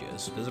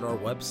messages, visit our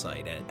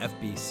website at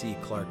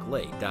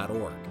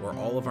fbcclarklake.org, where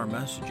all of our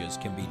messages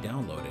can be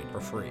downloaded for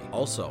free.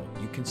 Also,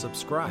 you can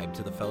subscribe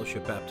to the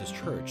Fellowship Baptist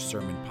Church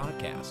Sermon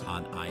Podcast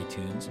on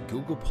iTunes,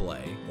 Google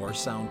Play, or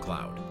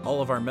SoundCloud.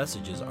 All of our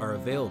messages are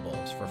available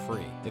for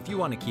free. If you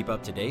want to keep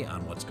up to date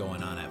on what's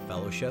going on at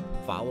Fellowship,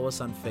 follow us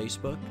on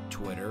Facebook,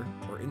 Twitter,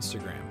 or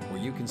Instagram,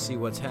 where you can see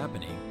what's happening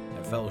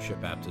at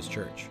Fellowship Baptist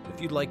Church. If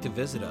you'd like to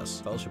visit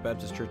us, Fellowship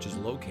Baptist Church is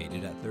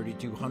located at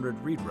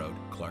 3200 Reed Road,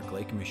 Clark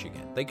Lake,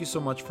 Michigan. Thank you so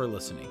much for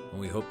listening, and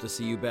we hope to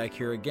see you back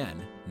here again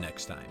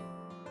next time.